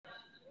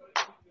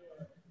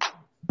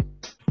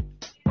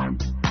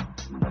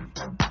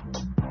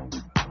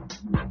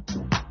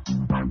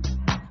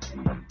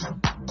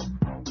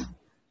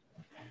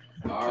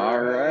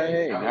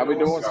How we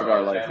doing,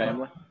 Cigar Life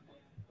family?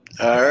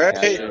 All Back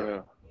at right.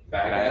 you.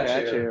 Back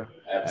at you.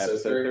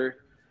 Episode 3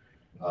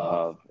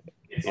 of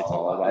It's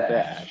All About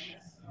the Ash.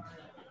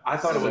 I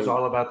thought it was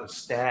all about the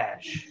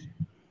stash.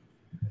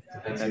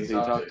 Depends who you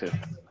talk to.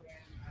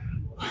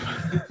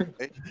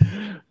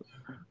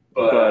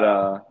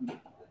 But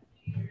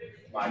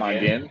my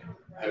again,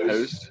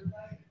 host,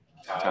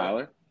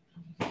 Tyler.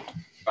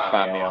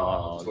 Find me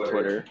on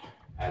Twitter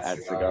at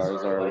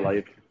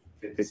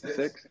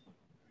cigarsareLife56.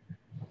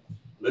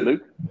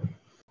 Luke,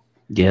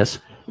 Yes.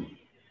 do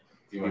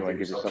you want to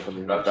give yourself an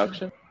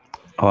introduction?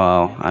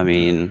 Well, I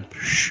mean,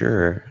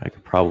 sure, I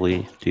could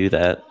probably do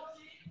that.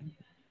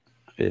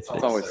 If It's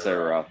always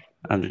so rough.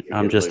 I'm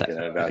just. Luke an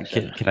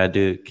introduction. Can I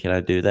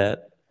do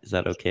that? Is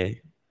that okay?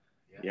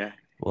 Yeah.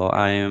 Well,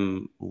 I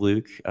am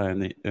Luke.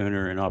 I'm the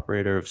owner and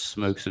operator of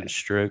Smokes and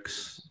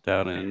Strokes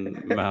down in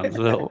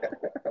Moundsville.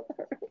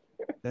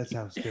 That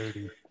sounds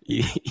dirty.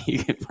 You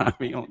can find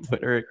me on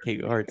Twitter at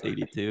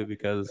KingHearts82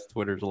 because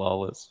Twitter's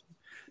lawless.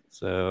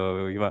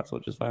 So you might as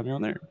well just find me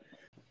on there.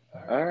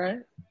 All right.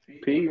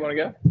 P, you want to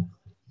go?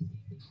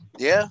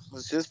 Yeah,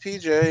 it's just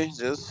PJ,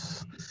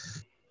 just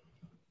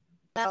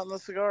out in the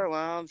cigar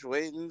lounge,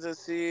 waiting to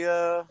see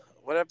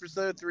what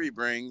episode 3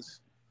 brings.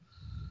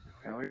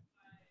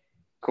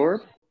 Corb?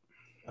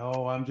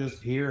 Oh, I'm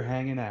just here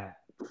hanging out,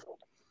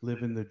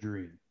 living the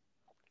dream.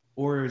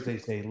 Or as they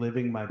say,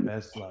 living my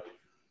best life.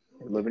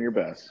 Living your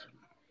best.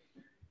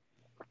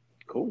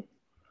 Cool.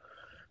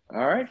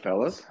 All right,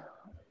 fellas.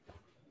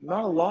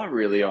 Not a lot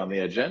really on the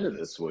agenda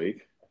this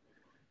week,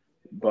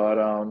 but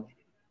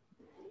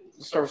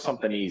let's start with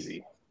something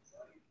easy.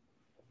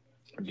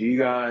 Do you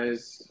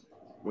guys,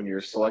 when you're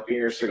selecting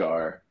your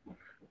cigar,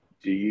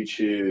 do you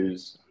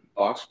choose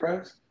box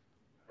press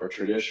or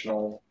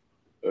traditional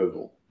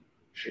oval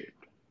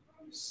shaped,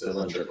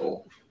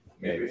 cylindrical,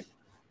 maybe?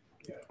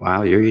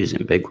 Wow, you're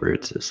using big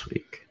words this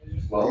week.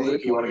 Well,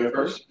 Luke, you want to go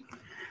first?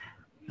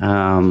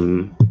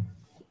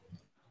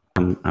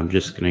 I'm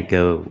just gonna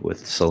go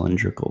with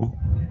cylindrical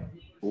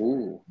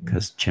Ooh,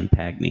 because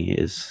Chimpagni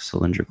is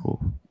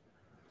cylindrical.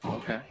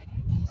 okay.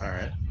 All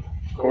right.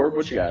 Corb,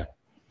 what you got?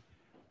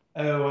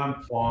 Oh,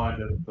 I'm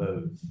fond of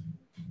both.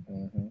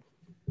 Mm-hmm.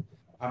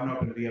 I'm not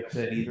going to be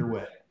upset either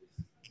way.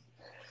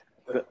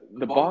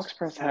 The box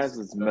press has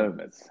its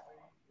moments.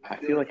 I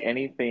feel like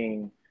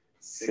anything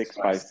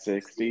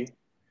 6x60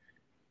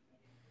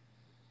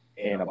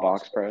 in a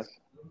box press,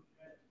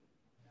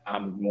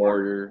 I'm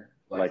more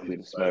likely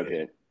to smoke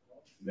it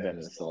than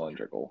a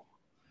cylindrical.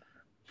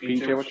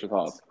 PJ, what's your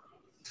thoughts?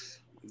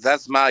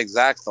 That's my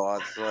exact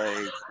thoughts.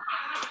 Like,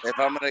 if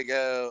I'm gonna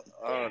go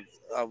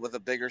with a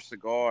bigger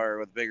cigar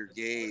with bigger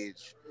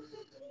gauge,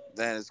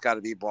 then it's got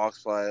to be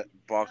box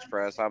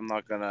press. I'm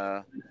not going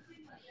to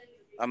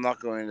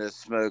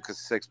smoke a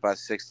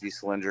 6x60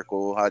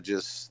 cylindrical.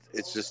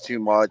 It's just too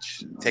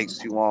much. It takes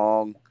too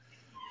long.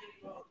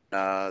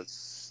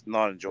 It's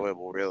not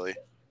enjoyable, really.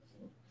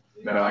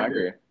 No, I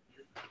agree.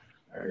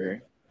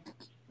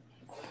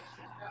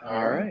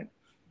 All right.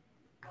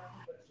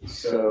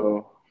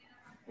 So,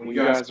 when you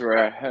guys are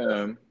at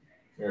home,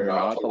 you're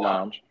not at the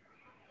lounge,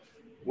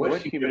 what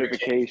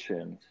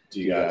humidification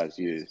do you guys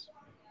use?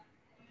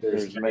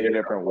 There's many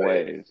different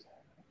ways.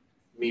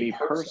 Me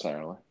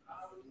personally,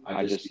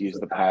 I just use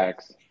the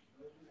packs,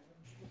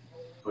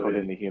 put it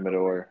in the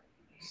humidor,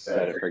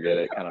 set it, forget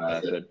it kind of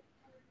method.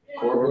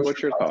 Corbin,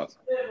 what's your thoughts?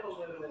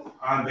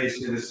 I'm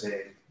basically the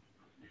same.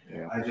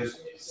 Yeah. I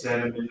just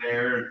set them in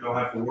there. Don't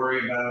have to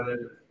worry about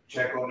it.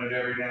 Check on it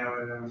every now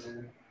and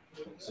then.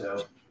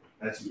 So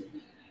that's me.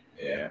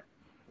 Yeah.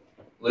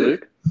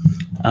 Luke?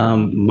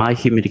 My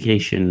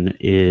humidification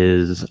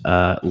is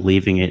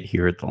leaving it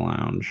here at the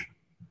lounge.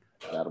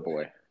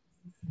 Attaboy.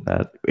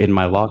 That in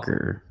my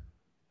locker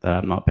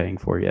that I'm not paying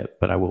for yet,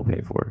 but I will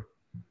pay for.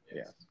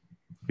 Yeah.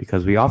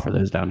 Because we offer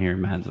those down here in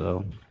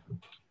Mansville.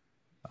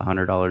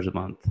 $100 a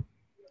month,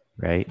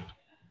 right?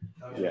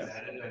 Yeah.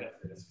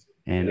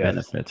 And Yes.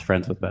 benefits,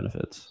 friends with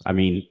benefits. I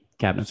mean,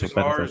 cabinets with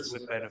benefits.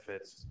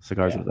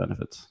 Cigars with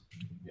benefits.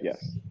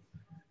 Yes.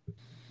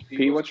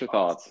 P, what's your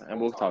thoughts? And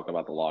we'll talk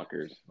about the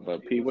lockers.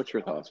 But P, what's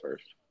your thoughts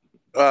first?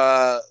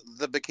 The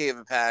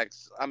Bacava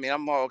packs. I mean,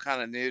 I'm all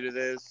kind of new to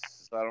this,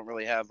 so I don't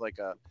really have like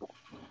a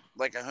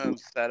home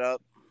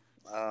setup.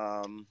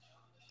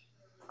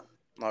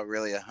 Not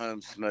really a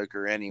home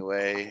smoker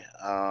anyway.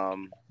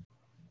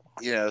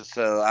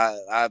 So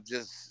I've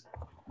just,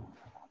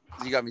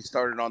 you got me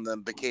started on the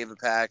Bacava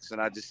packs, and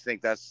I just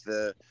think that's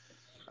the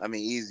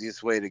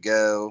easiest way to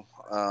go.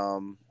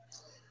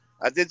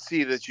 I did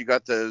see that you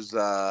got those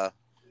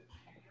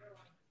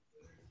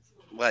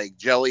like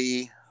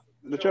jelly,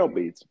 The gel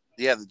beads.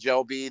 yeah, the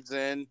gel beads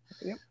in,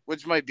 Yep.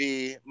 which might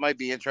be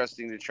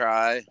interesting to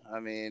try. I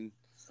mean,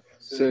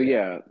 So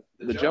yeah,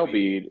 the gel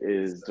bead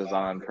is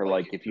designed for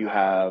like if you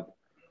have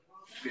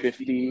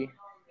 50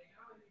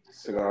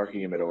 cigar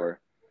humidor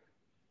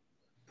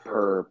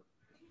per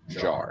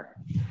jar.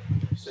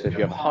 So if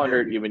you have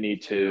 100, you would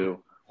need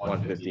 2,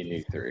 150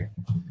 need 3.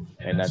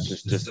 And that's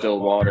just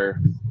distilled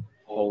water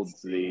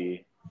holds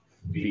the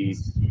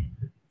beads,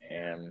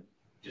 and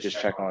just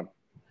check on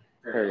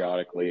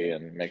periodically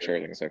and make sure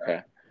everything's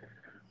okay.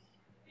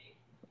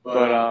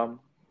 But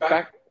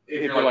back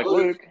if you're like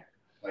Luke,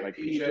 like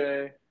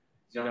PJ,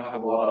 you don't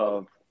have a lot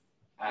of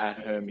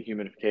at-home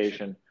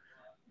humidification.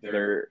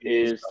 There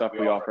is stuff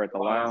we offer at the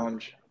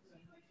lounge.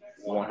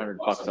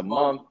 $100 a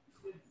month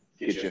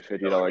gets you a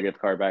 $50 gift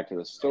card back to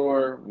the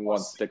store. 1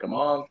 stick a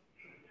month.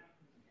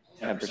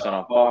 10%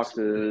 off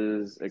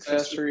boxes,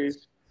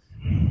 accessories,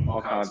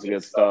 all kinds of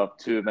good stuff.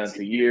 2 events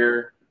a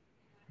year.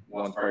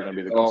 One's probably going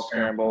to be the golf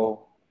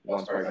scramble.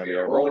 One's probably going to be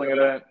a rolling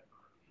event.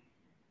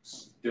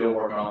 Still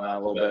working on that a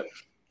little bit.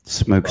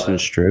 Smokes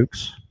and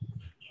strokes.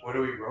 What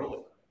are we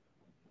rolling?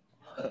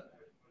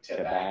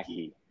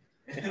 Tobacco.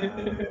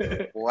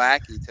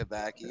 Wacky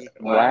tobacco.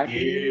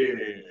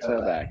 Wacky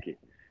tobacco.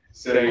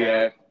 So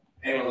yeah,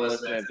 anyone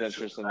listening that's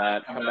interested in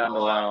that, come down to the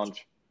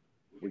lounge.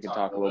 We can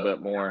talk a little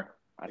bit more.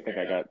 I think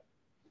I got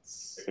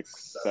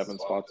 6, 7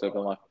 spots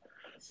open left.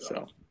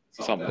 So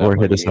something. Or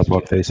hit us up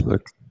on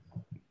Facebook.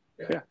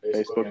 Yeah,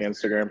 Facebook,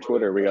 Instagram,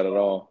 Twitter. We got it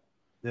all.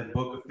 The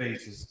Book of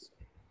Faces.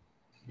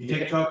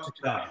 TikTok.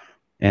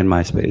 And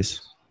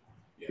MySpace.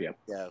 Yeah.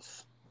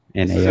 Yes.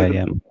 And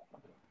AIM.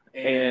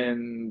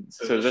 And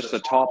so just to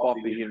top off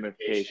the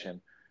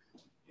humidification,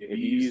 if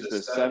you use the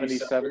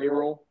 70-70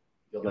 rule,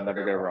 you'll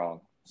never go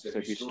wrong. So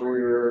if you store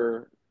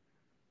your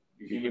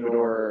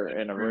humidor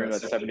in a room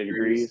that's 70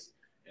 degrees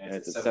and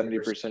it's at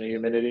 70%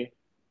 humidity,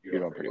 you're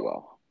doing pretty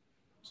well.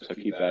 So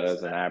keep that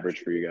as an average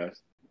for you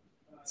guys.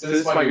 So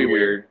this might be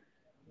weird,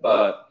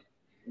 but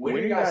when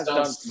you guys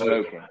done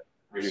smoking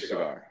your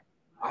cigar,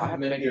 I have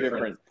many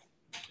different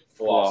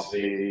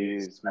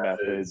philosophies,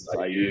 methods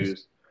I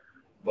use,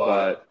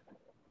 but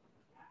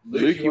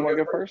Luke, you want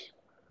to go first?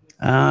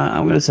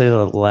 I'm going to say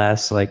the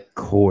last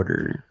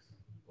quarter.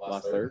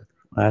 Last third?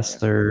 Last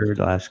third,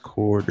 last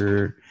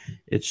quarter.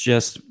 It's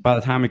just by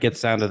the time it gets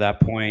down to that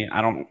point,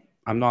 I'm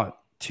not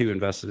too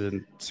invested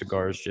in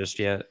cigars just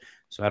yet.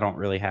 So I don't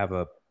really have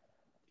a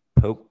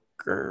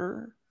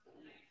poker,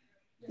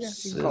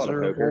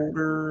 scissor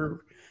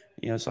holder,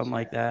 something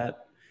like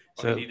that.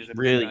 So it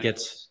really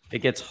gets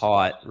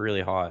hot,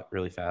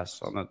 really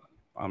fast on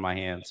my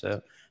hand.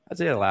 So I'd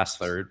say the last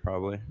third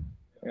probably.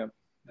 Yeah.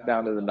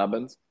 Down to the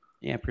nubbins.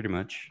 Yeah, pretty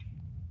much.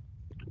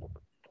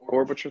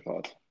 Corb, what's your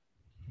thoughts?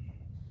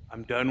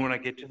 I'm done when I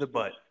get to the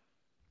butt.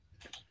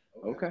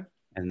 Okay.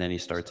 And then he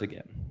starts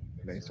again.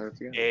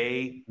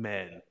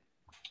 Amen.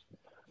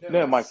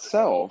 No,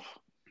 myself,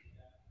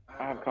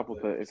 I have a couple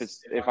of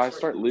if I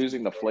start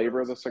losing the flavor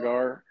of the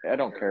cigar, I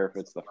don't care if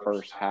it's the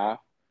first half,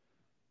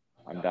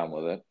 I'm done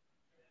with it.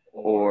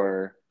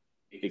 Or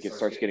it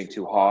starts getting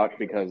too hot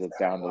because it's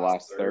down the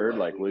last third,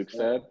 like Luke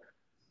said.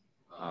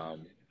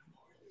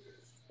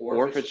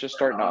 Or if it's just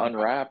starting to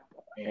unwrap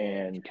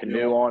and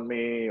canoe on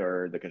me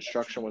or the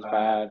construction was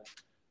bad,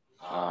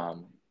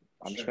 I'm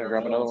just going to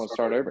grab another one and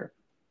start over.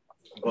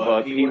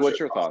 But Pete, what's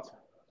your thoughts?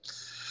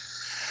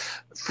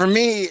 For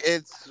me,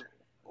 it's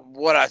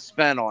what I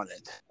spent on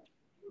it.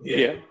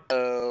 Yeah.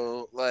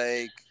 So,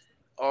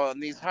 on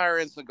these higher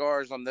end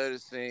cigars, I'm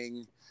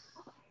noticing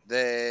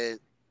that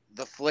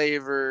the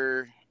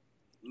flavor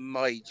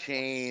might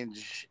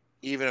change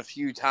even a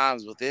few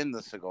times within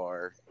the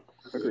cigar.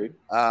 Agreed.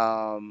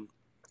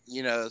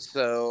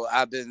 So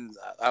I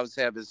would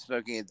say I've been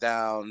smoking it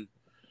down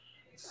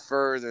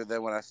further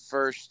than when I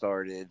first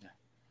started.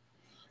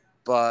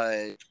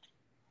 But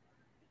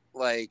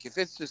if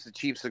it's just a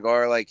cheap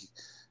cigar,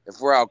 if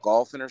we're out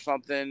golfing or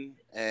something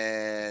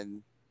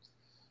and,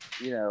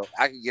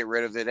 I could get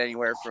rid of it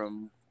anywhere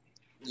from,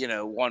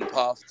 1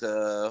 puff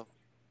to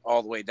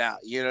all the way down.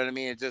 You know what I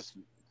mean? It just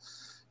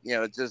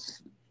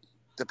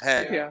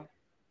depends. Yeah.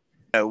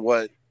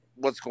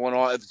 What's going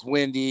on? If it's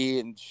windy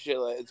and shit,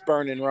 it's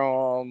burning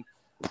wrong,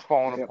 it's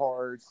falling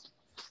apart,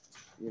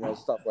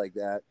 stuff like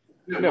that.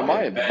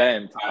 My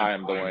event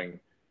I'm doing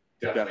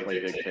definitely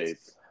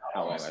dictates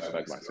how long I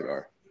smoke my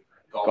cigar.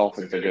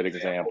 Golfing's a good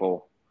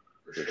example,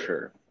 for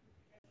sure.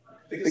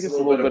 I think it's a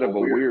little bit of a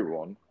weird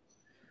one,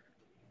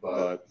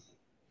 but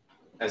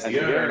as the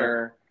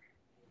owner,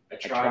 I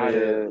try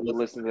to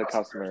listen to the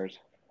customers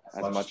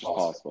as much as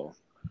possible.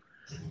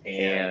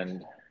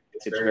 And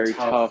it's very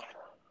tough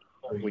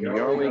when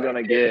you're only going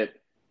to get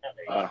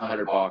about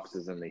 100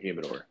 boxes in the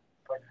humidor.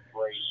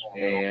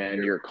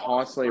 And you're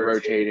constantly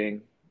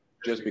rotating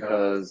just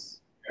because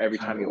every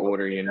time you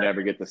order, you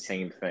never get the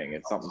same thing.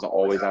 Something's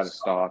always out of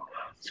stock,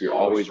 so you're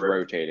always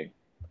rotating.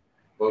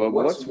 But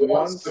what's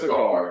one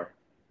cigar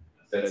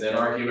that's in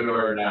our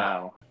humidor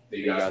now that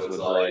you guys would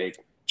like?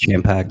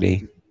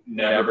 Champagne.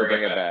 Never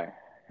bring it back.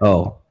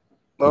 Oh.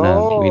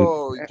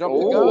 No, he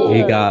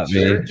he got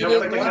me. You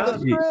didn't leave the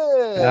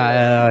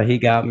fridge. He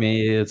got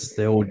me. It's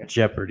the old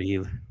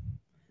Jeopardy.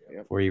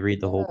 Where you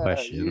read the whole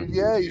question.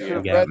 You should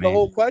have read the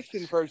whole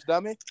question first,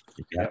 dummy.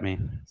 You got me.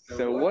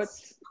 So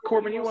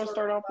Corbin, you want to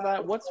start off with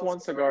that? What's one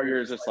cigar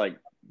you're just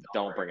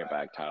don't bring it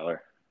back,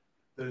 Tyler?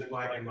 There's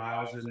Black and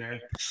Miles in there.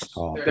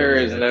 Stop there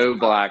is no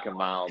Black and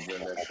Miles in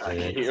this.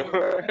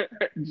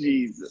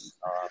 Jesus.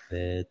 Stop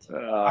it.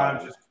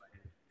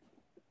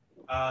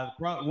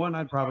 One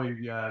I'd probably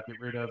get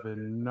rid of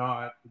and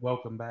not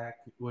welcome back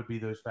would be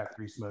those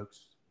factory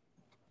smokes.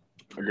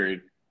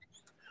 Agreed.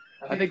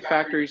 I think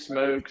factory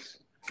smokes,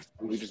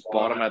 we just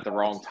bought them at the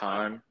wrong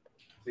time.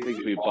 I think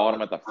if we bought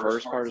them at the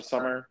first part of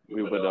summer,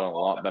 we would have done a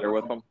lot better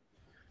with them.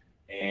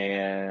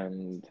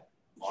 And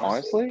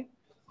honestly,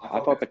 I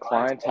thought the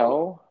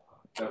clientele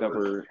that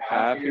we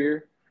have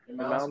here in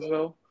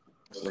Moundsville,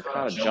 they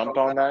kind of jumped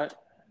on that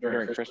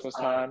during Christmas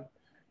time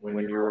when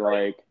you were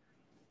like,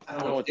 I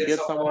don't know what to get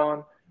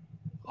someone.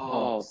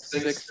 Oh,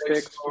 6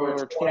 sticks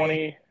for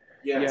 20.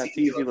 Yeah, it's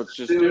easy. Let's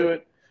just do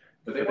it.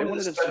 But they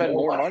wanted to spend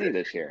more money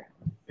this year.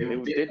 They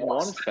didn't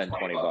want to spend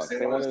 $20.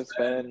 They wanted to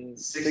spend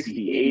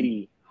 60,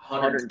 80,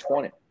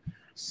 120.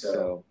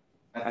 So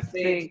I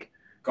think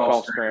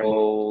golf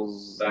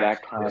scrambles,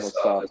 that kind of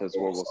stuff is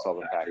where we'll sell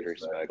the factory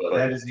smoke.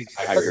 That is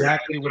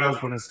exactly what I was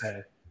going to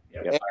say.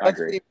 Yep, I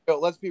agree.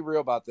 Let's be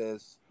real about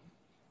this.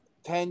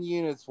 10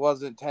 units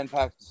wasn't 10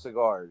 packs of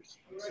cigars.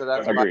 So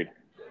that's Agreed.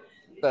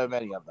 So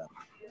many of them.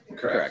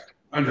 Correct.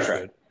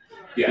 Understood.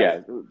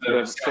 Yeah,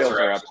 the sales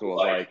are up to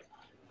like,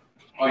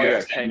 oh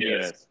yeah, 10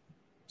 units.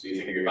 So you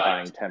think you're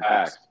buying 10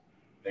 packs.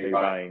 You're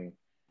buying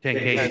 10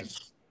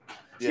 cases.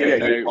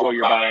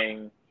 You're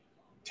buying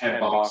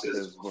 10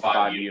 boxes with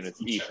 5 units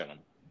each in them.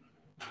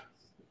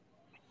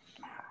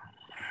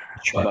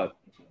 Sure. But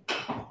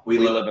we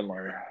live and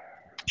learn.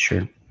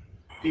 Sure.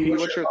 Pete,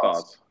 what's your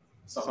thoughts?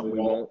 Something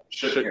we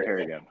shouldn't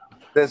carry again.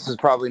 This is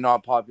probably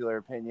not popular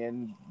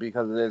opinion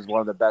because it is one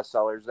of the best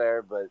sellers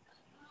there, but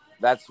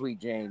that Sweet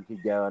Jane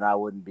could go, and I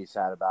wouldn't be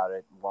sad about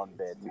it one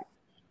bit.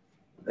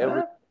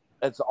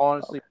 It's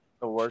honestly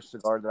the worst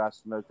cigar that I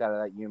smoked out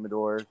of that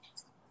humidor.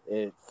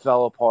 It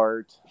fell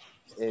apart.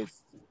 It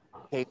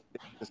tasted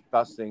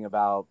disgusting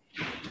about,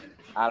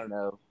 I don't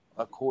know,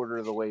 a quarter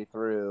of the way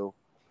through,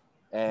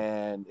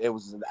 and it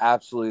was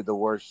absolutely the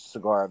worst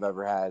cigar I've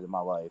ever had in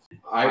my life.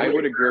 I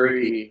would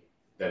agree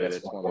that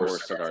it's one of the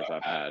worst cigars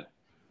I've had,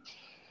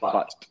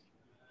 but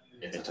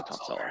it's a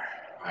top seller.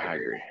 I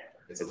agree.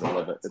 It's a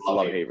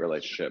love-hate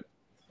relationship.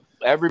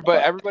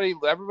 Everybody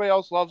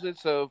else loves it,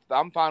 so if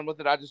I'm fine with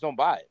it. I just don't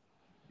buy it.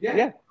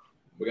 Yeah.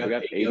 We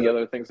got 80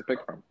 other things to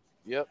pick from.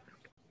 Yep.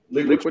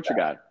 Luke, what you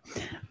got?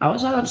 I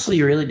was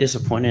honestly really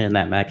disappointed in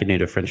that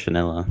Macanudo French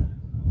Vanilla.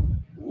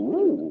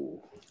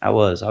 Ooh. I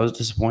was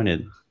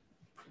disappointed.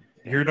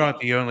 You're not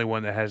the only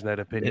one that has that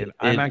opinion.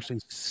 I'm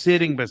actually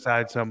sitting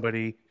beside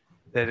somebody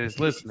that is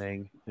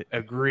listening,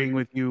 agreeing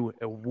with you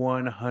at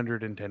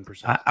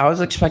 110%. I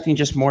was expecting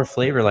just more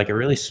flavor. Like, it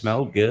really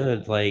smelled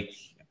good. Like,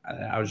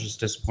 I was just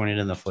disappointed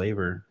in the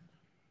flavor.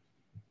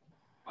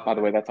 By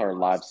the way, that's our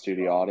live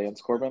studio audience,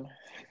 Corbin.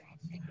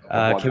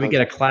 Can we get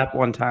a clap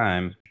one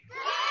time?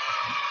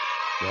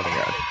 There they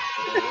are.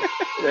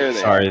 There they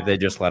Sorry, are. they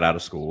just let out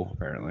of school,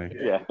 apparently.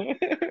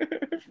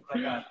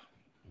 Yeah.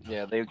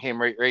 Yeah, they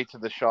came right to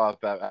the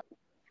shop.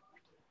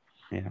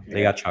 Yeah,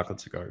 they got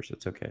chocolate cigars.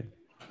 It's okay.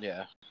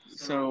 Yeah.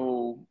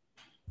 So,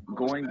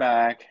 going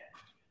back,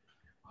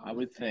 I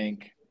would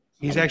think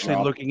He's actually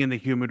looking in the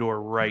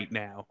humidor right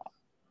now.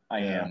 I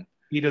am.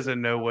 He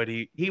doesn't know what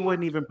he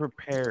wasn't even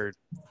prepared.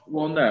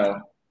 Well,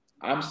 no.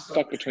 I'm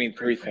stuck between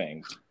 3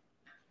 things.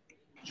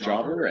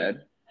 Java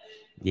Red,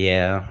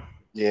 Yeah.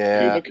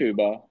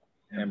 Cuba,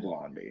 and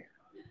Blondie.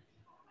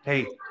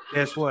 Hey,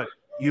 guess what?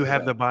 You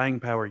have the buying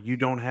power. You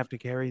don't have to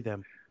carry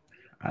them.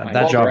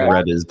 That Java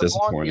Red is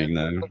disappointing,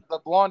 though. The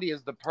Blondie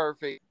is the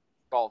perfect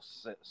golf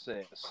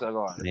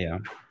cigar. Yeah.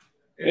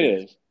 It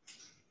is.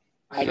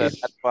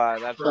 That's why.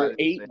 For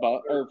 $8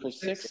 or for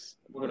 $6.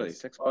 What are they?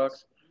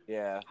 $6?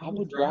 Yeah. I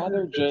would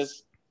rather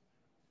just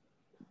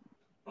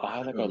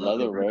buy like a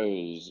leather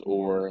rose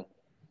or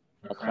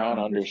a crown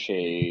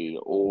undershade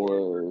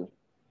or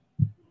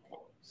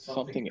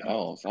something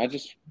else. I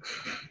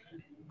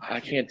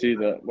can't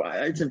do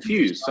it's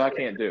infused, so I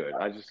can't do it.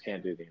 I just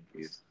can't do the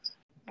infused.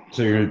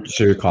 So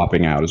you're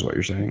copping out, is what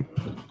you're saying?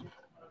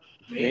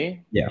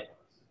 Me? Yeah.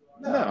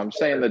 No, I'm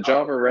saying the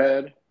Java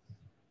Red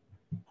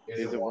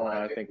is the one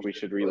I think we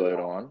should reload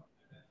on,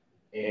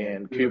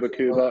 and Cuba,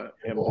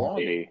 and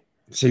Blondie.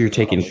 So you're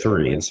taking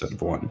 3 instead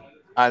of 1.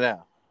 I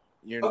know.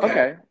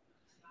 Okay.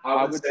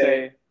 I would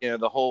say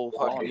the whole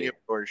fucking Blondie.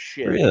 humidor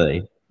shit.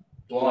 Really?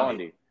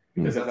 Blondie,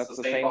 because that's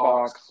the same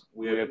box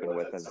we opened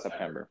with in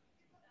September.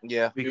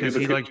 Yeah. Because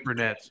he likes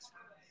brunettes.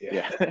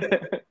 Yeah.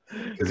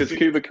 Because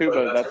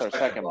Cuba, that's our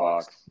second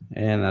box.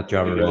 And that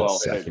Java We do Red's well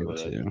second,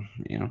 with it. too.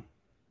 Yeah.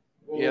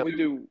 Well, we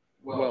do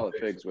well at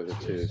figs with it,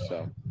 too,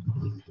 so.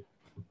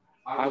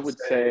 I would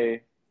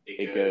say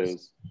it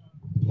goes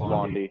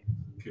Blondie,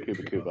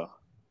 Cuba,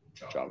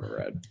 Java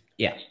Red.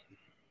 Yeah.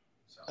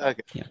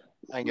 Okay. Yeah.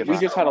 We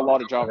just had a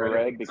lot of Java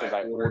Red because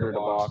I ordered a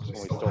box and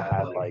we still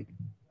had like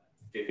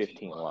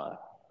 15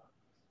 left.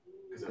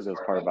 Because it was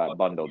part of that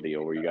bundle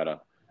deal where you got to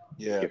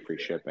get free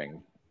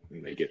shipping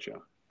and they get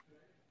you.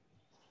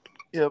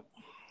 Yep.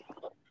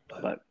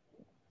 But,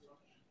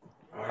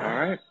 all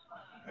right.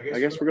 I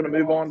guess we're going to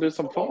move on to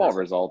some football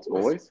results,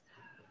 boys.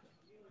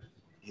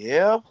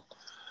 Yeah.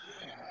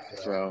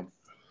 So,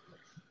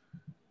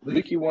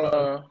 Luke, you want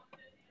to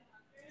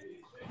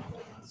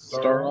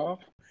start off?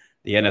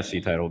 The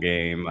NFC title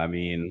game. I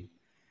mean,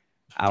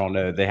 I don't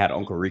know. They had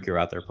Uncle Rico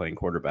out there playing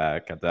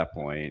quarterback at that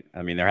point.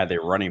 I mean, they had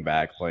their running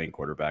back playing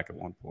quarterback at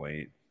one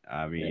point.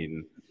 I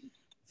mean,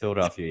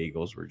 Philadelphia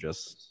Eagles were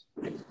just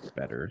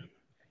better.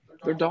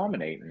 They're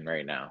dominating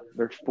right now.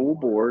 They're full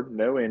board,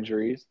 no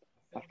injuries.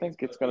 I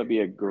think it's going to be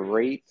a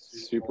great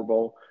Super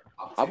Bowl.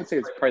 I would say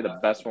it's probably the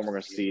best one we're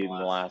going to see in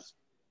the last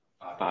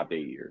 5 to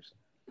 8 years.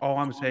 All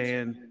I'm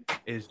saying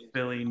is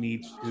Philly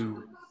needs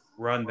to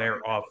run their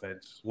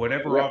offense.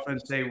 Whatever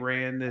offense they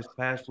ran this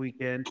past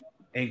weekend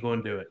ain't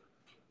going to do it.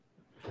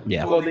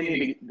 Yeah. Well,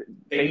 they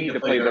need to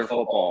play their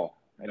football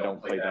and don't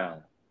play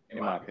down, in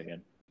my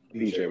opinion.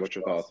 DJ, what's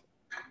your thoughts?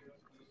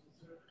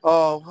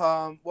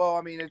 Oh, well,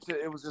 I mean,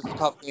 it was just a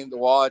tough game to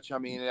watch. I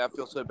mean, I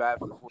feel so bad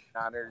for the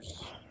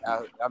 49ers.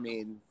 I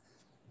mean,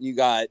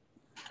 you're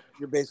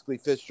basically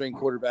fifth-string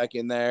quarterback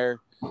in there.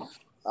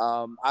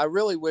 I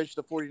really wish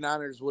the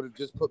 49ers would have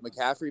just put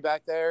McCaffrey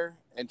back there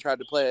and tried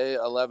to play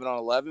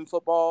 11-on-11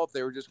 football if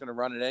they were just going to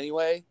run it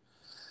anyway,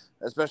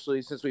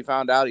 especially since we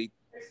found out he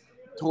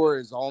tore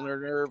his ulnar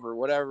nerve or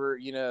whatever,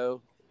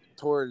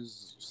 tore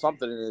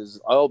something in his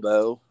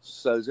elbow.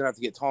 So he's going to have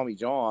to get Tommy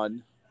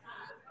John.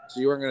 So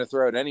you weren't going to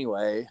throw it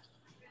anyway.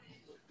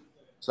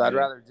 So I'd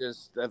rather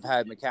just have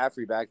had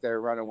McCaffrey back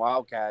there running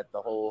Wildcat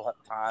the whole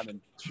time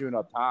and chewing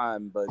up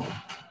time. But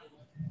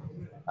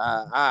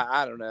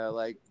I don't know.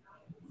 Like,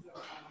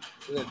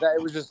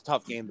 it was just a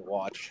tough game to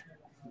watch.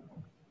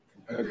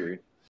 Agreed.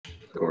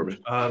 Corbin.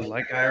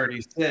 Like I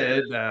already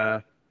said,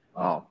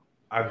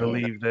 I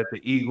believe that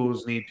the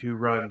Eagles need to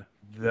run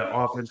the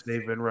offense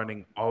they've been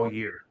running all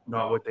year,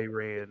 not what they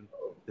ran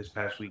this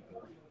past weekend.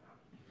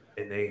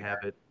 And they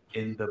have it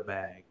in the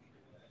bag.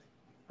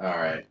 All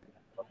right.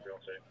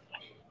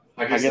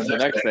 I guess the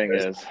next thing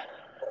is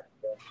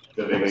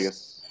the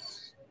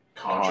biggest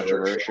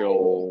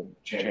controversial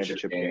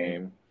championship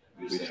game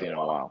we've seen in a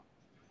while.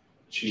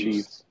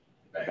 Chiefs,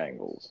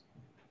 Bengals.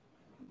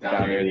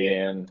 Down near the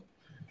end.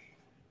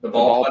 The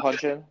ball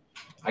punching,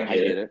 I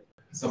get it.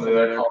 Some of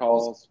the other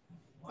calls,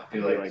 I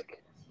feel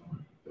like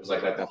it was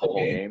like that the whole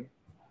game.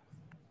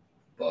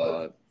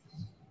 But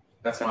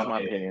that's my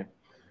opinion.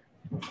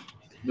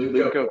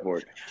 Luke, go for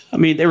it. I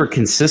mean, they were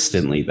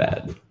consistently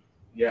bad.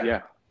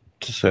 Yeah.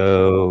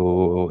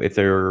 So if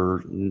there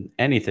were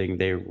anything,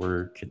 they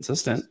were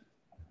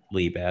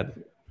consistently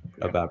bad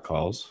about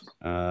calls.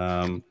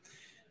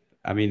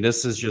 I mean,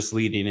 this is just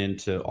leading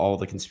into all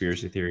the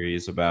conspiracy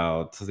theories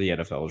about the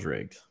NFL is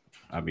rigged.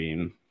 I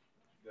mean,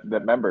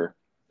 remember,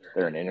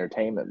 they're an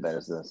entertainment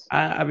business.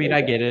 I mean,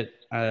 I get it.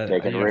 They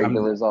can rig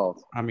the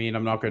results. I mean,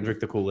 I'm not going to drink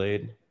the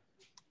Kool-Aid,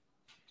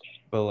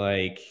 but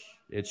like,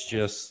 it's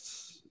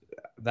just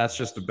that's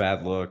just a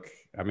bad look.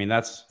 I mean,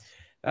 that's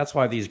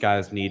why these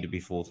guys need to be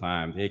full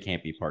time. They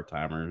can't be part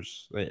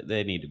timers.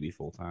 They need to be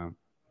full time.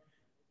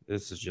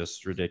 This is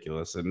just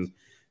ridiculous. And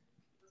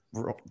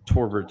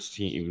Torbert's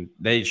team,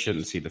 they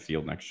shouldn't see the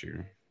field next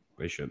year.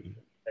 They shouldn't.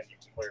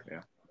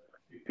 Yeah.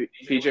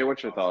 PJ,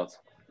 what's your thoughts?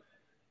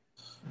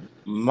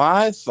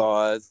 My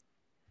thoughts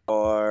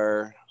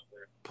are,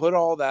 put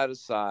all that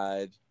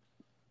aside.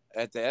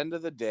 At the end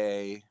of the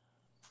day,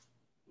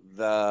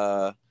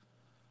 the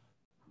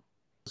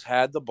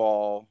had the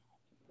ball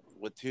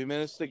with 2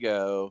 minutes to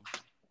go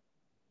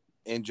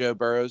in Joe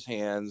Burrow's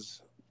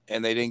hands,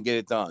 and they didn't get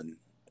it done.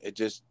 It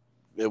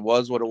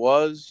was what it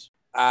was.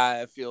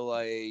 I feel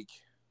like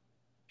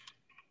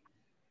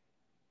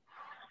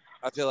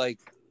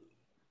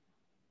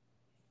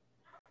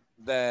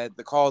that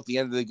the call at the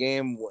end of the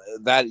game,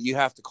 that you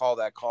have to call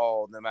that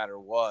call no matter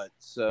what.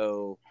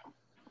 So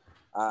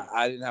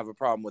I didn't have a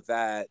problem with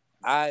that.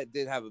 I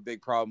did have a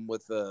big problem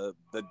with the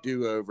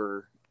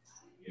do-over.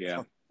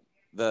 Yeah.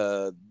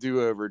 The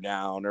do-over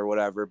down or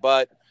whatever.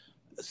 But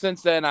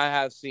since then, I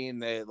have seen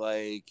that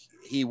like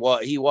he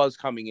was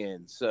coming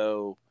in.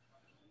 So,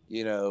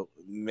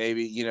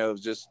 maybe,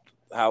 just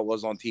how it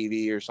was on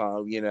TV or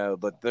something,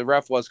 but the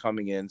ref was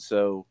coming in.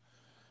 So,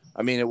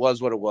 I mean, it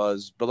was what it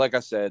was. But like I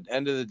said,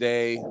 end of the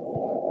day,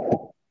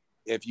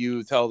 if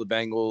you tell the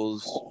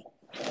Bengals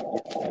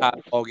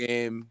ball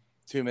game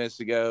 2 minutes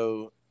to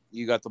go,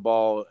 you got the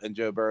ball in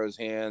Joe Burrow's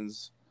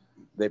hands,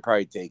 they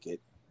probably take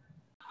it.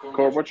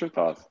 Corb, what's your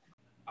thoughts?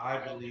 I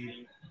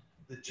believe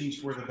the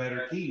Chiefs were the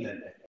better team that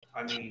day.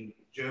 I mean,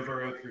 Joe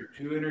Burrow threw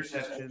 2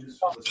 interceptions,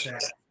 was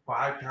sacked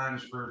 5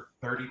 times for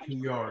 32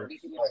 yards.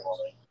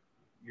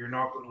 You're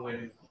not going to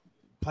win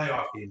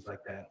playoff games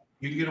like that.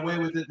 You can get away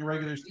with it in the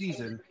regular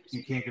season.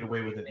 You can't get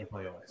away with it in the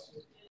playoffs.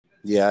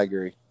 Yeah, I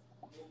agree.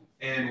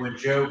 And when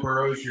Joe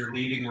Burrow's your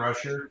leading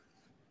rusher,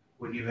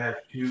 when you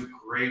have 2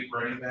 great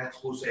running backs,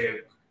 we'll say a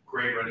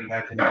great running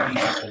back and a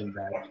decent running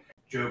back,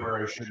 Joe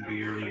Burrow shouldn't be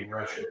your leading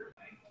rusher.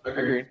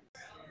 Agreed.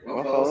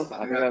 Well, fellas,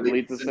 I think that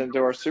leads us into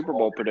our Super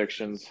Bowl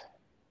predictions.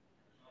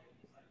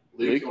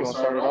 Luke, you want to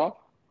start it off?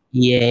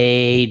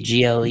 Yay,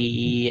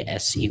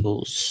 GLES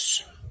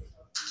Eagles.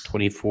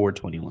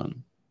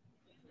 24-21.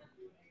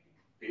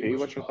 Hey,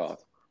 what's your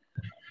thoughts?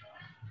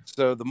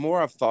 So the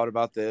more I've thought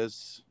about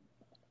this,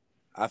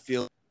 I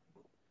feel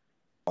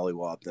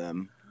mollywop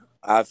them.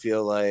 I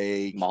feel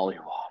like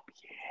Mollywop.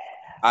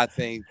 I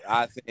think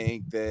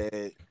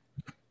that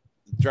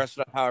dress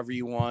it up however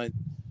you want.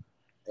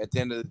 At the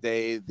end of the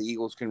day, the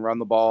Eagles can run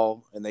the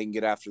ball and they can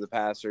get after the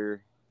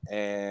passer,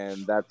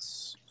 and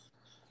that's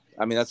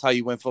how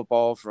you win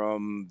football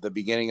from the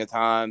beginning of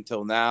time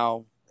till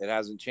now. It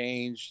hasn't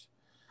changed,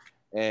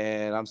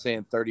 and I'm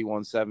saying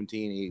 31-17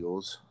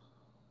 Eagles.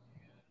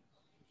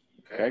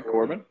 Okay,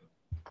 Corbin.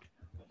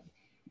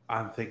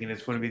 I'm thinking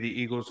it's going to be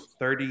the Eagles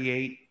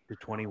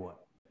 38-21.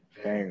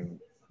 Okay,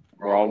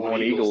 we're all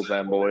going Eagles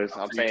then, boys.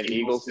 I'm saying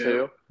Eagles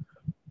too.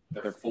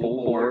 They're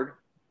full board,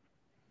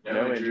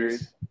 no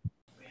injuries,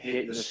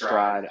 hitting the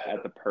stride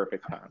at the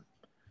perfect time.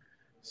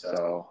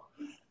 So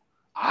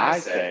I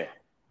say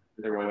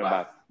they're going to win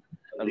by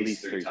at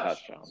least 3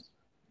 touchdowns.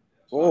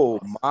 Oh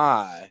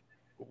my!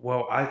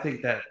 Well, I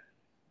think that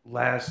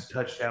last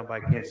touchdown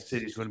by Kansas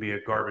City is going to be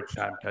a garbage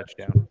time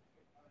touchdown.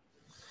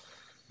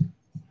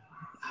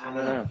 I don't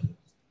know.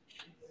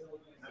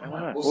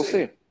 We'll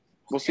see.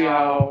 We'll see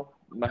how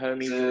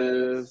Mahomes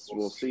is.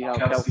 We'll see how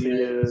Kelsey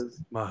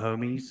is.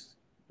 Mahomes?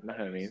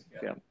 Mahomes,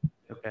 yeah.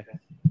 Okay.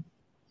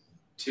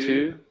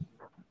 2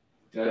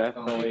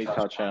 definitely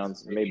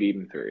touchdowns, maybe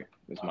even 3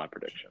 is my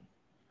prediction.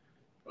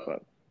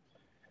 But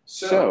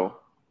so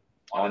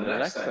on to the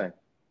next thing,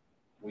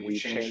 we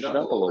changed it up a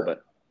little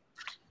bit.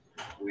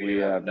 We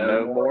have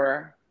no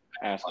more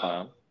ass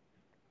clown.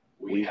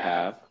 We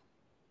have,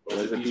 what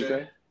is it,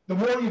 PJ? The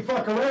more you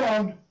fuck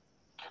around,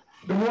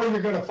 the more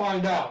you're going to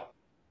find out.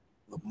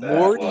 The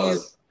more you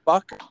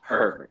fuck,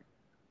 perfect.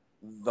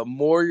 The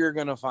more you're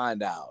gonna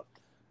find out.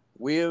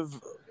 We have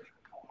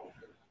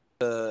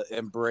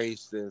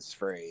embraced this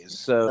phrase,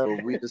 so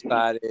we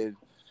decided,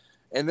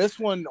 and this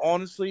one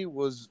honestly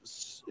was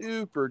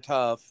super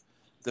tough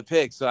to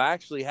pick. So I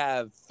actually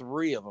have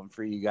 3 of them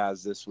for you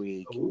guys this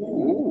week.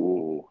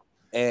 Ooh.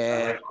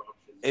 And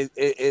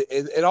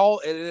it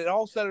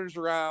all centers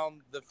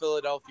around the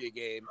Philadelphia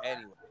game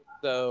anyway.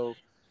 So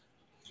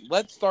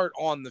let's start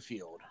on the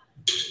field.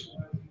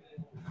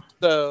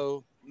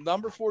 So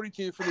number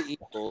 42 for the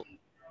Eagles,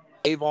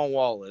 Avon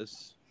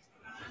Wallace,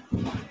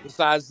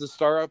 decides to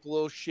start up a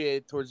little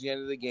shit towards the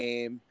end of the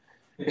game.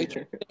 It's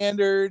your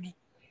standard,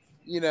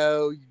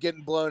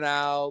 getting blown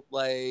out.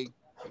 Like,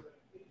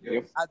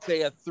 Yep. I'd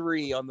say a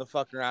 3 on the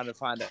fuck around and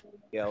find out.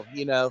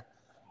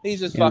 He's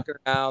just fucking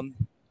around.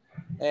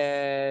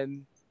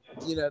 And,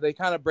 they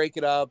kind of break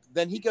it up.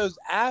 Then he goes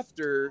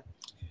after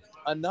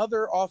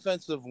another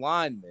offensive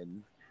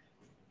lineman.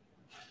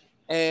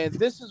 And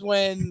this is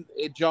when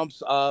it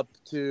jumps up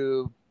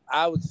to,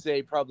 I would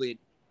say, probably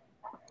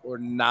or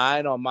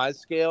 9 on my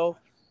scale,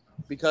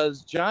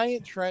 because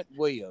Giant Trent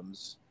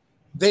Williams,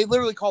 they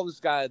literally call this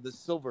guy the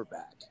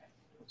Silverback.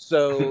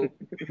 So,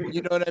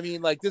 you know what I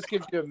mean? Like, this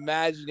gives you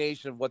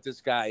imagination of what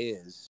this guy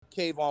is.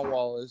 Kayvon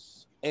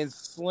Wallace, and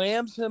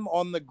slams him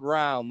on the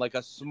ground like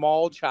a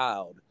small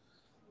child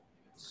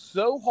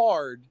so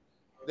hard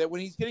that when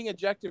he's getting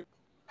ejected,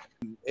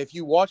 if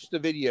you watch the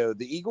video,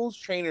 the Eagles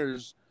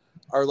trainers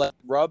are like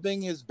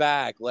rubbing his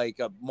back like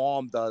a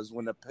mom does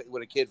when a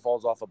kid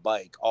falls off a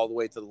bike all the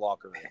way to the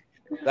locker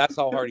room. That's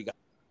how hard he got.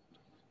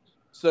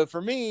 So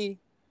for me,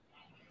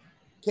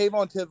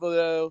 Kayvon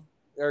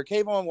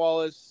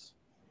Wallace,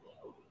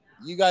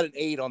 you got an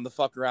 8 on the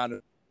fuck around.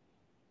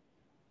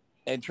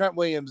 And Trent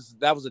Williams,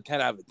 that was a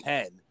 10 out of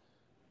 10.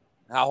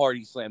 How hard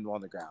he slammed him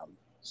on the ground.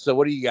 So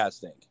what do you guys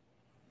think?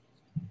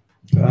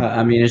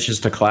 It's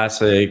just a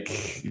classic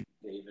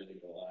David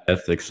and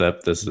Goliath,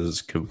 except this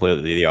is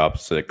completely the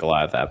opposite.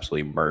 Goliath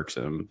absolutely murks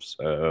him.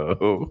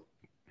 So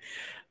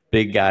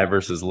big guy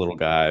versus little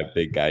guy.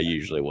 Big guy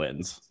usually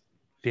wins.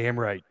 Damn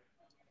right.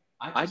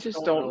 I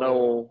just don't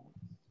know.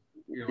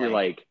 You're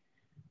like,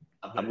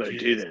 I'm going to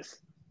do this.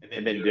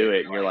 And then do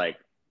it. And you're like,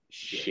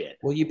 shit.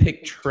 Well, you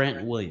pick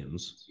Trent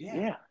Williams.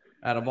 Yeah.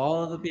 Out of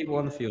all of the people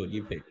on the field,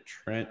 you pick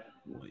Trent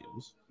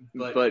Williams.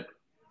 But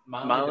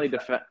my only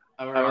defense,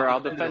 or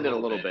I'll defend it a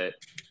little bit.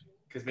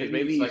 Because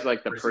maybe he's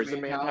like the person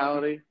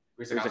mentality.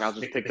 He's like, I'll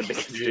just pick the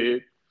biggest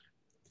dude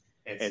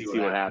and see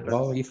what happens.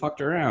 Well, you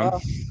fucked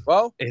around.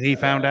 Well, and he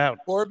found out.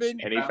 Corbin,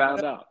 and he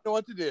found out. Know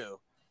what to do.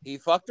 He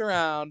fucked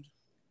around,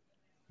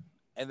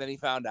 and then he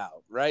found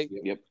out, right?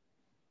 Yep.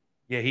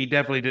 Yeah, he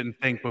definitely didn't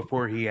think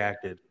before he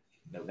acted.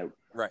 No.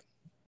 Right.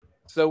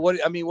 So what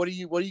do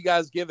you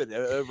guys give it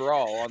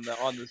overall on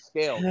the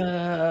scale?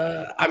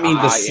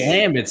 The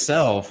slam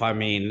itself.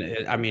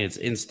 It's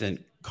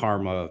instant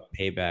karma,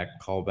 payback,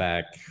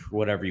 callback,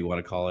 whatever you want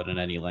to call it in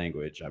any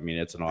language.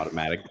 It's an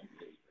automatic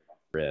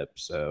rip.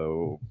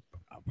 So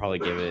I'll probably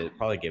give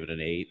it an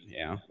 8.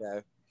 Yeah.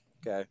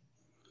 Okay.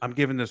 I'm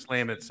giving the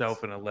slam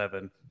itself an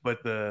 11,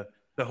 but the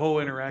whole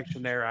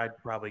interaction there, I'd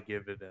probably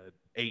give it a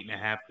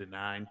 8.5 to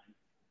 9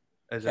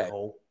 as a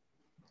whole.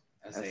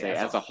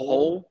 As a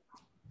whole,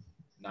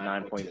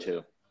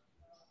 9.2.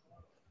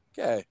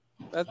 Okay,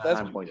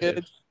 that's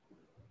good.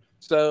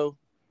 So,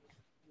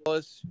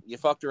 you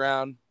fucked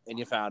around and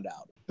you found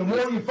out. The more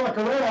you fuck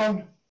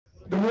around,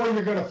 the more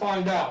you're going to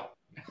find out.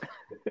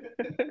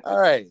 All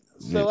right.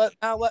 So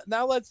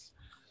let's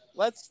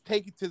let's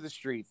take it to the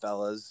street,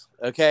 fellas.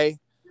 Okay.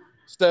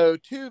 So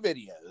 2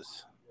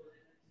 videos.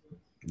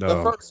 No.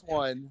 The first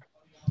one,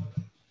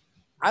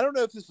 I don't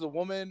know if this is a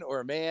woman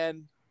or a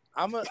man.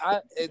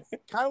 It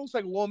kind of looks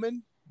like a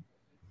woman,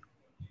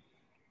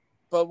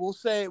 but we'll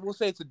say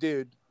it's a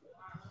dude.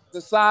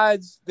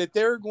 Decides that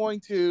they're going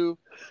to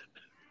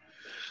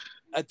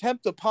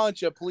attempt to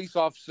punch a police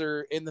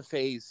officer in the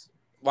face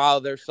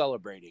while they're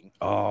celebrating.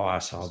 Oh, I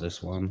saw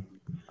this one.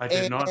 I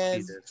did not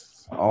see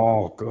this.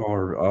 Oh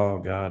God! Oh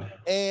God!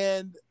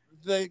 And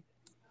the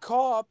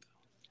cop,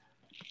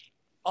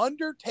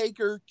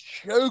 Undertaker,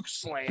 choke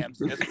slams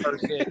this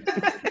person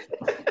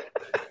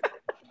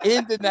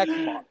in the next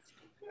month.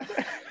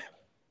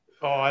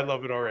 Oh, I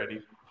love it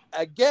already.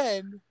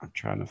 Again, I'm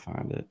trying to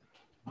find it.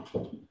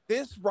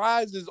 this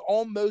rises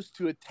almost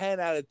to a 10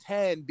 out of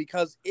 10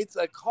 because it's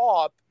a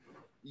cop.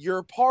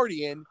 You're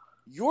partying,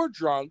 you're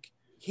drunk,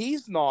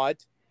 he's not,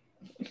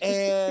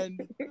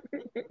 and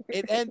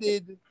it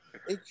ended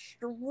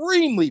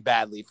extremely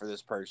badly for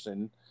this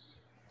person.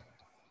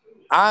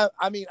 I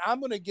mean, I'm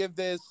going to give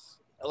this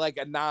like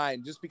a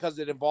 9 just because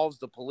it involves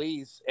the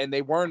police and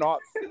they were not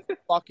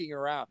fucking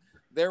around.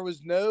 There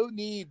was no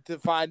need to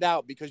find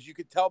out because you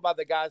could tell by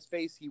the guy's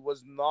face he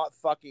was not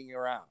fucking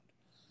around.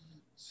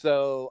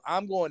 So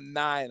I'm going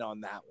 9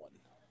 on that one.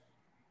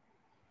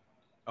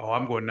 Oh,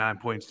 I'm going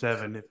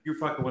 9.7. If you're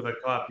fucking with a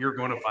cop, you're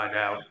going to find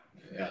out.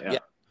 Yeah.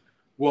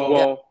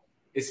 Well,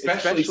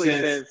 especially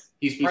since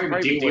he's probably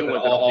been dealing with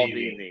it all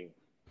evening.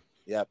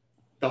 Yep.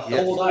 The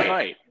whole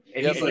night.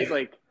 And Yep. he's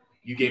like,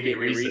 you gave me a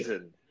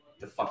reason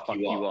to fuck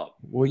you up.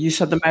 Well, you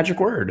said the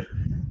magic word.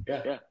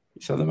 Yeah.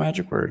 You said the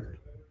magic word.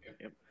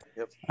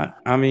 Yep.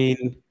 I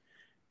mean,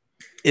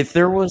 if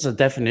there was a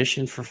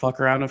definition for fuck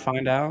around and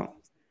find out,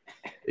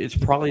 it's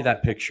probably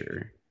that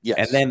picture. Yes.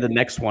 And then the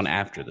next one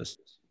after this,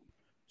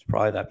 it's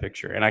probably that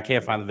picture. And I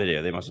can't find the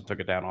video. They must have took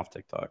it down off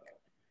TikTok.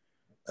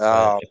 If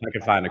I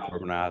can find it,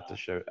 Corbin, I have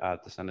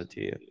to send it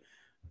to you.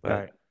 But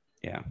Right.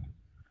 yeah.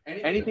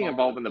 Anything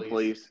involving the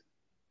police,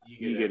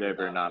 you get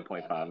over a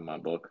 9.5 in my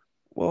book.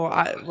 Well,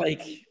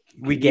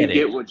 we get it.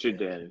 You get what you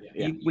did.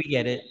 Yeah. We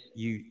get it.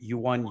 You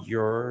won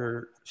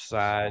your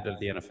side of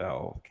the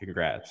NFL.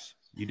 Congrats.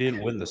 You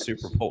didn't win the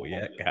Super Bowl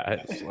yet,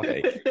 guys.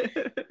 Like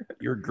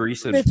you're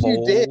greasing If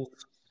you did,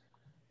 poles.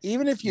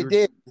 even if you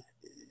did,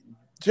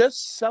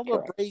 just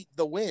celebrate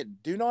the win.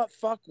 Do not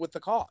fuck with the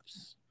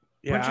cops.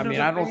 Yeah, I mean,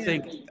 I don't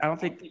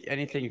think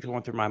anything's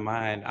going through my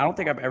mind. I don't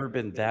think I've ever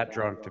been that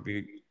drunk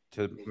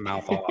to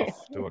mouth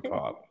off to a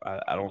cop.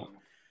 I don't,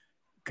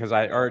 because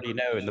I already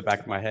know in the back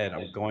of my head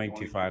I'm going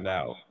to find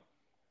out.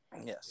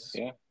 Yes.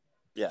 Yeah.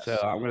 Yes. So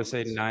I'm going to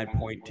say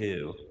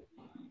 9.2.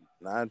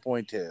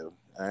 9.2.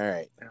 All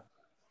right.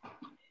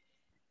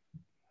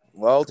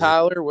 Well,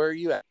 Tyler, where are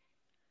you at?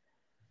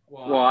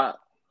 Well,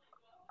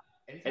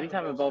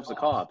 anytime it involves the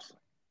cops,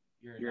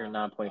 you're a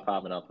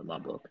 9.5 and up in my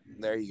book.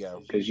 There you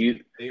go. Because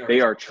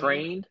they are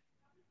trained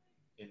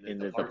in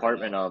the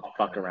department of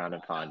fuck around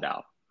and find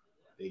out.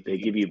 They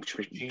give you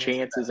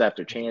chances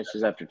after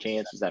chances after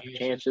chances after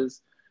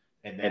chances,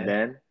 and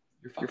then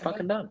you're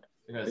fucking done.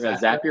 They're gonna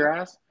zap your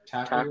ass,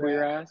 tackle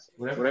your ass,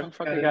 whatever the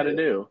fuck they gotta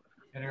do,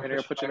 and they're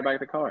gonna put you in the back of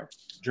the car.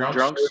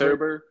 Drunk,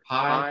 sober,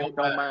 high,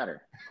 don't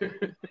matter.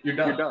 You're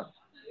done.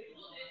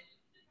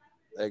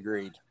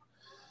 Agreed.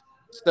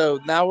 So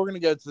now we're going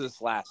to go to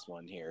this last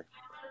one here.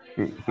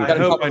 I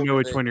hope I know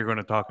which one you're going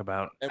to talk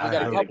about. And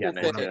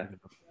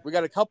we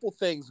got a couple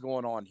things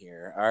going on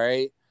here. All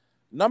right.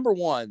 Number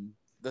one,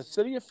 the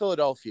city of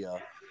Philadelphia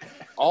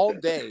all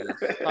day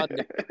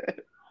Sunday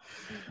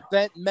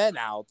sent men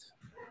out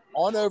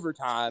on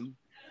overtime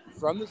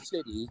from the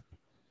city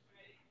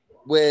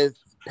with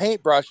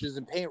paintbrushes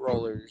and paint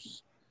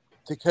rollers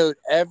to coat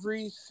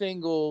every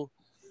single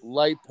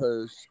light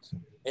post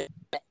in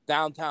that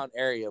downtown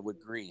area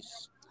with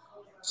grease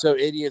so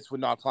idiots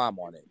would not climb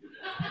on it.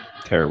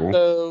 Terrible.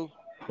 So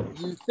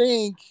you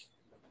think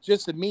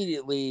just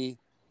immediately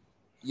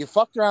you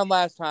fucked around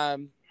last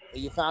time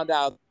and you found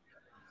out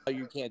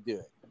you can't do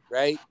it,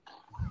 right?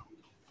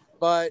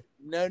 But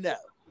no.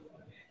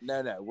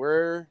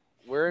 We're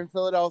in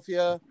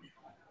Philadelphia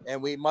and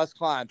we must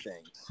climb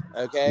things.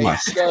 Okay.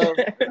 Must. So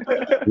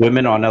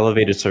Women on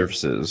elevated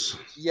surfaces.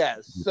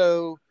 yes.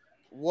 So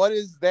what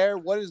is there?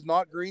 What is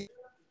not green?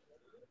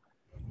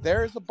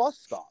 There is a bus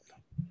stop.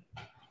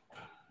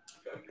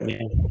 Yeah.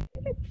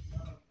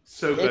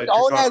 So glad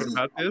all you're it talking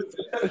about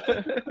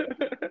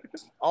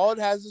this. All it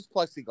has is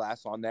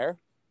plexiglass on there.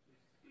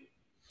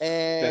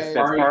 And That's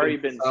already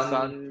been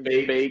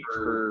sun-baked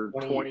for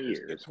 20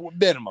 years. it's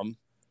minimum.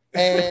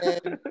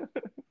 And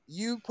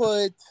you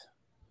put,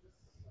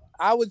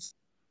 I would say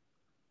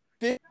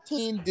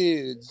 15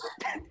 dudes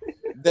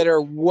that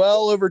are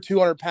well over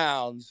 200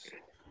 pounds,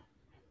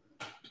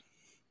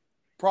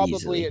 probably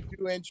Easily. a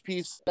 2-inch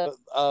piece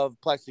of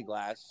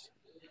plexiglass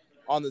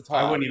on the top.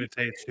 I wouldn't even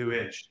say it's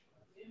 2-inch.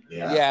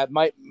 Yeah, it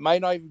might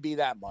not even be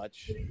that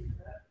much.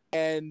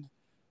 And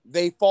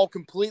they fall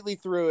completely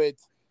through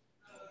it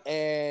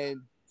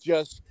and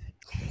just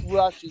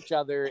crush each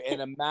other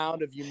and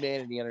amount of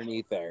humanity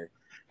underneath there.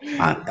 It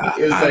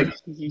was like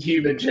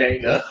human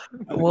Jenga.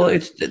 Well,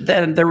 it's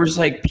then there was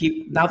like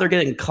people. Now they're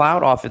getting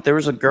clout off it. There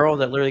was a girl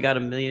that literally got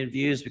 1 million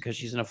views because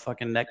she's in a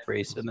fucking neck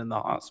brace and in the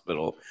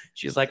hospital.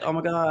 She's like, "Oh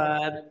my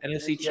god,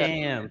 NFC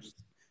champs."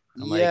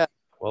 I'm like,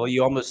 well,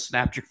 you almost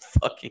snapped your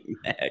fucking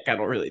neck. I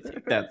don't really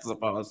think that's a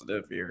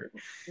positive here.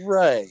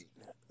 Right.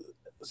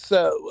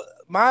 So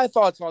my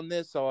thoughts on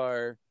this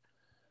are,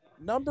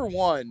 number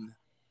one,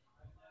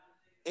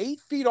 8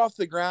 feet off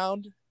the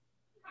ground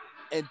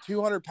and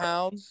 200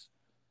 pounds.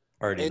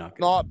 Already it's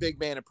not big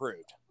man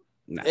approved.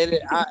 Nah.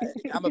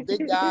 I'm a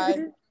big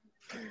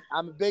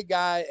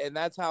guy. And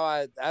that's how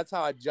I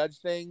judge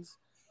things.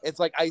 It's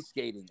like ice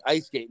skating,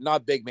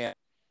 not big man.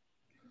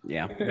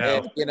 Yeah.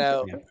 And, 8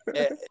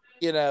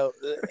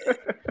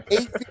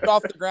 feet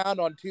off the ground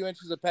on 2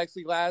 inches of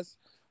plexiglass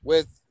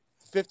with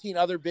 15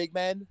 other big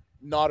men,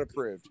 not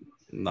approved.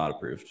 Not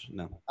approved.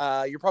 No.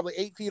 You're probably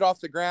 8 feet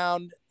off the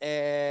ground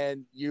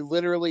and you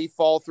literally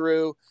fall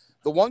through.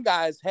 The one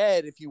guy's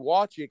head, if you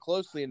watch it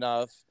closely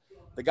enough,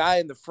 the guy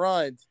in the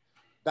front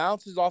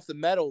bounces off the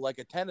metal like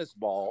a tennis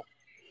ball.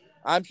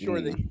 I'm sure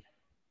that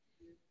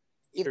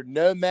either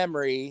no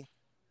memory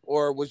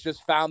or was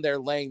just found there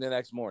laying the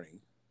next morning.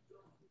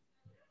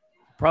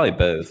 Probably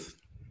both.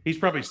 He's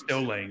probably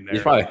still laying there.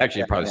 He's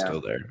probably still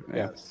there.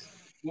 Yeah. Yes.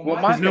 Well,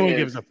 my no one thing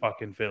gives a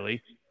fucking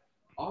Philly.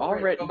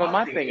 Already, but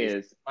my thing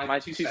is, my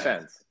 2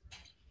 cents.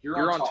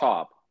 You're on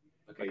top.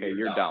 Okay,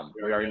 you're dumb.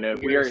 We already know.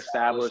 We are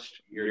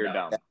established. You're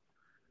dumb.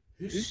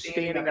 Who's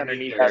standing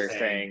underneath there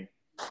saying?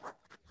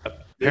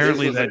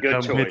 Apparently, this that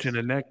dumb bitch in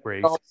a neck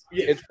brace.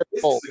 It's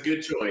a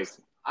good choice.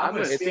 I'm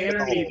going to stand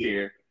underneath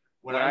here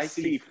when I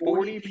see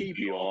 40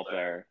 people up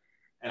there,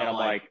 and I'm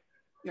like,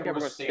 yeah, we're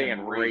going to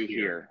stand right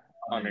here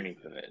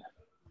underneath of it.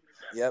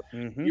 Yep.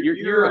 Mm-hmm.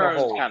 You're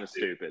kind of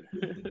stupid.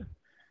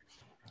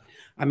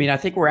 I mean, I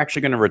think we're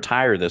actually going to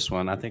retire this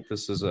one. I think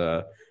this is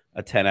a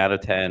 10 out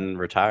of 10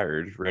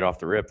 retired right off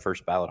the rip.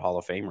 First ballot Hall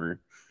of Famer.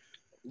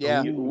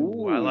 Yeah.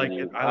 Ooh, I like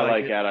it. I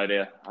like that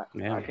idea.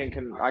 Yeah. I can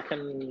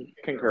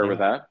concur with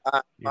that.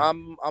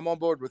 I'm on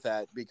board with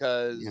that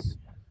because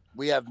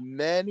we have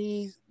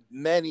many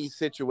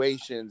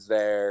situations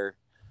there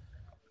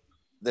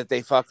that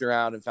they fucked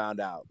around and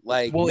found out.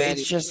 Like, well,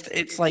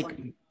 it's like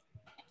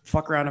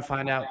fuck around and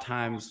find out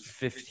times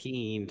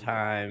 15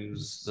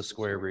 times the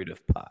square root of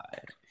pi.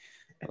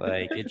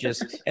 Like it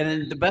just, and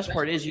then the best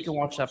part is you can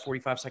watch that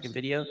 45-second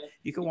video.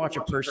 You can watch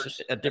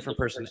a different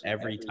person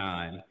every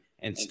time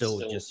and still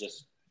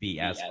just be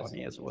as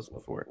funny as it was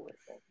before.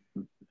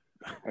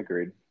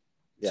 Agreed.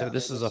 So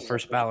this is a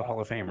first ballot Hall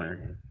of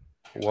Famer.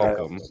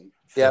 Welcome,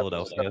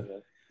 Philadelphia.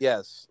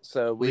 Yes.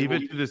 So we leave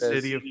it to the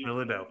city of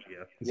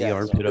Philadelphia, the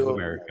armpit of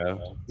America.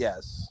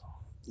 Yes.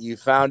 You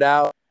found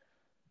out.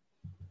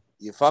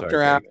 You fucked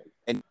around,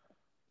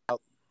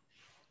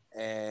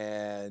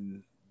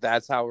 and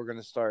that's how we're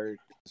gonna start.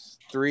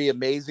 3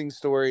 amazing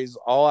stories,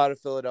 all out of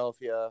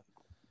Philadelphia,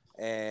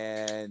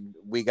 and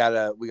we got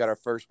our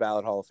first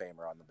ballot Hall of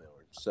Famer on the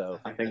board. So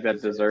I think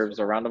that deserves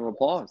a round of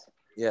applause.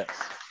 Yes.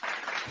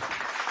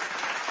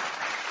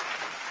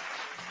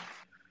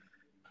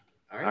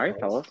 All right,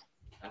 fellas.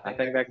 I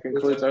think that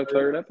concludes our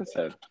 3rd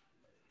episode.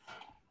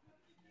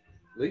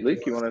 Luke,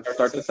 you want to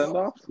start the send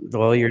off?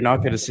 Well, you're not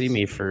going to see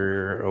me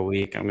for a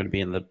week. I'm going to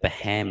be in the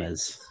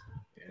Bahamas.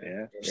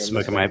 Yeah.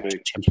 Smoking my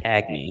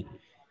Champagne.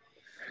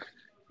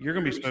 You're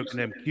going to be smoking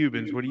them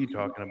Cubans. What are you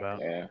talking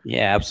about?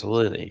 Yeah,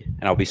 absolutely.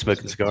 And I'll be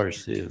smoking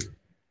cigars too.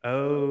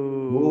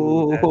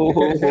 Oh.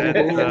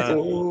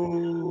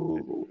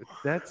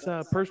 That's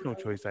a personal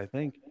choice, I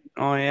think.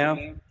 Oh, yeah?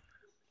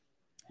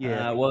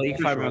 Yeah. Well, you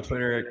can find me on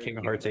Twitter at King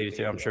of Hearts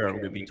 82. I'm sure I'm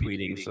going to be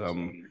tweeting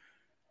some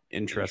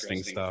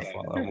interesting stuff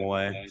while I'm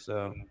away.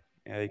 So,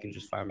 yeah, you can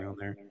just find me on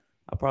there.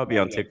 I'll probably be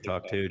on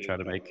TikTok too. Try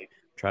to make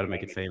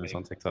it famous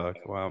on TikTok.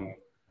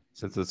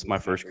 Since it's my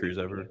first cruise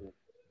ever.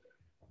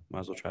 Might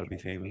as well try to be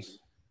famous.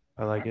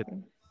 I like it.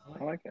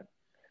 I like it.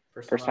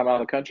 First time out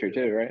of the country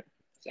too, right?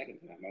 Canada.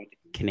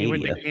 You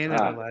went to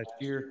Canada last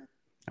year.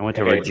 I went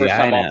to First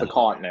time off Regina. the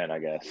continent, I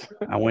guess.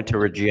 I went to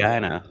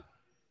Regina.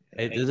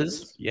 Is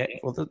this? Yeah.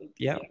 Well,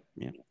 yeah.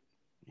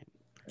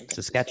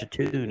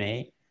 Saskatchewan,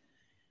 eh?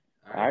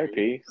 All right,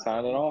 P.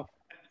 Signing off.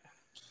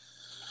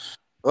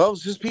 Well,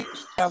 it's just people.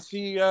 I'll see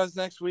you guys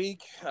next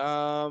week.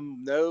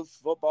 No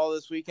football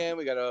this weekend.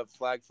 We got a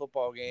flag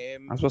football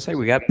game. I was going to say,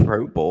 we got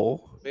Pro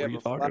Bowl. What are you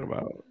a talking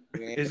about?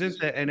 Isn't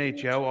the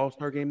NHL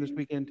All-Star game this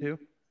weekend too?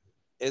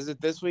 Is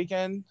it this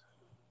weekend?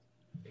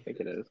 I think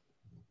it is.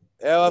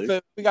 Yeah,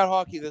 if we got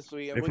hockey this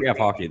week. If we have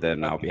hockey,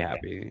 then I'll be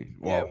happy.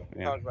 Well,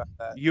 we'll talk about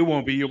that. You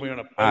won't be. You'll be on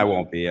a. I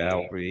won't be.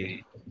 I'll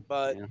be.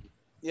 But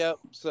yep.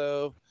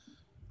 So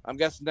I'm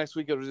guessing next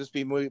week it'll just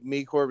be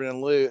me, Corbin,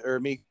 and Lou,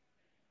 or me.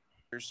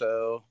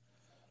 So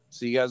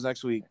see you guys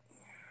next week.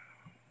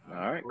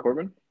 All right,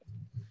 Corbin.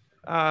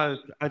 I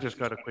just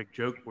got a quick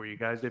joke for you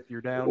guys if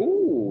you're down.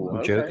 Ooh,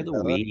 okay. Joke of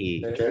the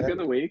week. Joke of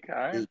the week. All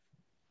right.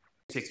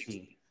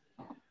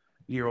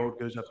 16-year-old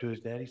goes up to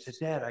his dad. He says,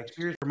 "Dad, I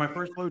experienced for my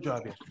first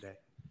blowjob yesterday."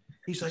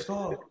 He's like,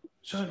 "Oh,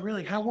 son,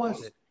 really, how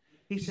was it?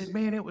 He said,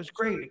 man, it was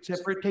great,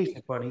 except for it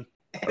tasted funny.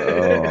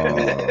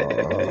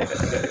 Oh.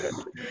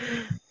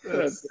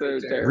 That's so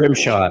terrible. Rim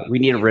shot. We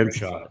need a rim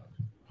shot.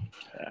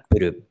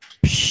 Yeah.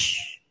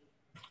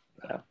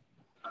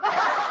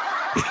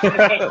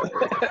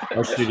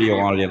 Our studio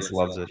audience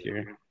loves it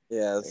here.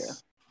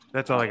 Yes.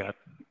 That's all I got.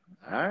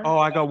 All right. Oh,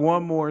 I got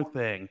one more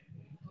thing.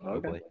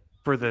 Okay.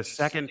 For the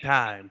second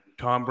time,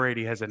 Tom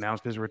Brady has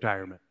announced his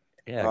retirement.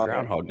 Yeah,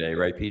 Groundhog Day,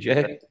 right,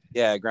 PJ?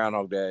 Yeah,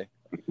 Groundhog Day.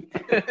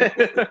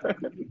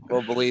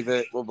 We'll believe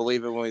it. We'll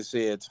believe it when we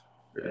see it.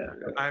 Yeah.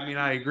 I mean,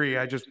 I agree.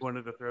 I just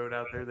wanted to throw it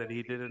out there that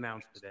he did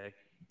announce today.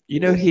 You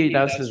know, he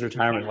announced his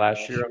retirement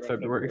last year on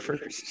February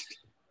 1st.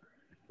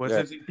 Was Yeah.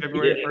 it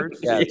February 1st?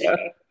 Yes.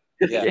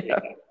 Yeah. Yeah.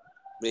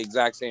 The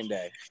exact same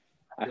day.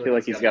 I feel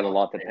like he's got a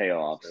lot to pay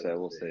off, so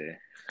we'll see.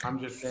 I'm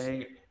just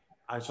saying,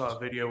 I saw a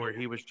video where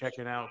he was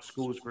checking out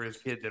schools for his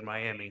kids in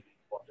Miami.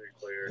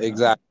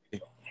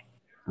 Exactly.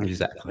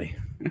 Exactly.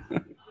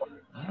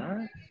 All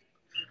right.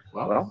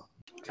 Well,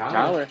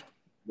 Tyler,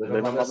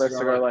 live another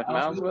cigar life,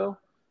 Moundsville.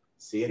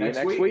 See you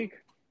next week.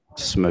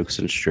 Smokes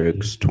and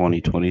Strokes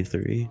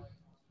 2023.